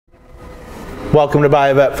Welcome to Buy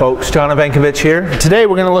a Vet, folks. John Ivankovich here. Today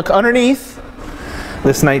we're going to look underneath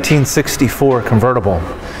this 1964 convertible.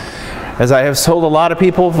 As I have told a lot of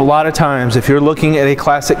people a lot of times, if you're looking at a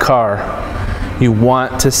classic car, you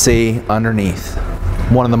want to see underneath.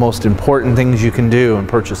 One of the most important things you can do in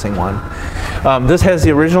purchasing one. This has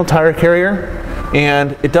the original tire carrier,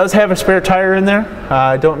 and it does have a spare tire in there.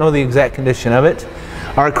 I don't know the exact condition of it.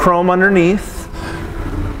 Our chrome underneath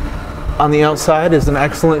on the outside is in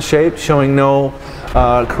excellent shape, showing no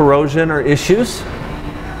corrosion or issues.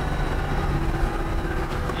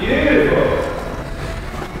 Beautiful.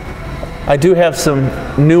 I do have some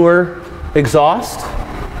newer exhaust.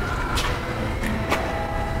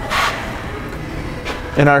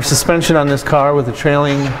 And our suspension on this car with the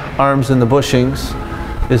trailing arms and the bushings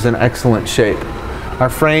is in excellent shape. Our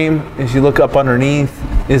frame, as you look up underneath,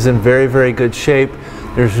 is in very, very good shape.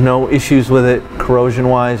 There's no issues with it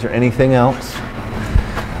corrosion-wise or anything else.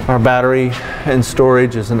 Our battery and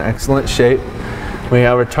storage is in excellent shape. We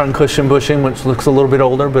have our tongue cushion bushing, which looks a little bit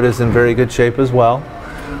older but is in very good shape as well.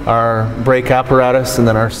 Our brake apparatus and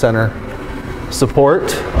then our center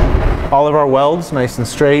support. All of our welds nice and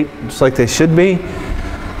straight, just like they should be.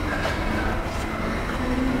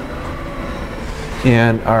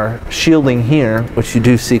 And our shielding here, which you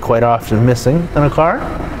do see quite often missing in a car.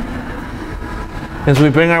 As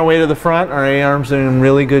we bring our way to the front, our A-arms are in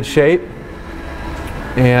really good shape.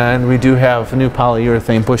 And we do have new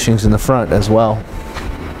polyurethane bushings in the front as well.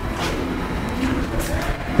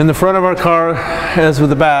 In the front of our car, as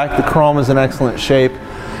with the back, the chrome is in excellent shape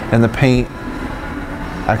and the paint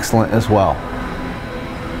excellent as well.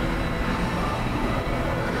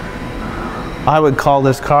 I would call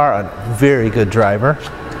this car a very good driver.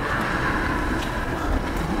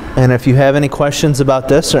 And if you have any questions about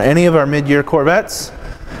this or any of our mid-year Corvettes,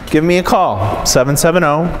 give me a call,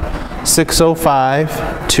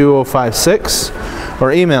 770-605-2056,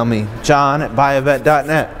 or email me,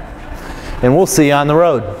 john@buyavet.net. And we'll see you on the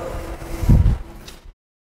road.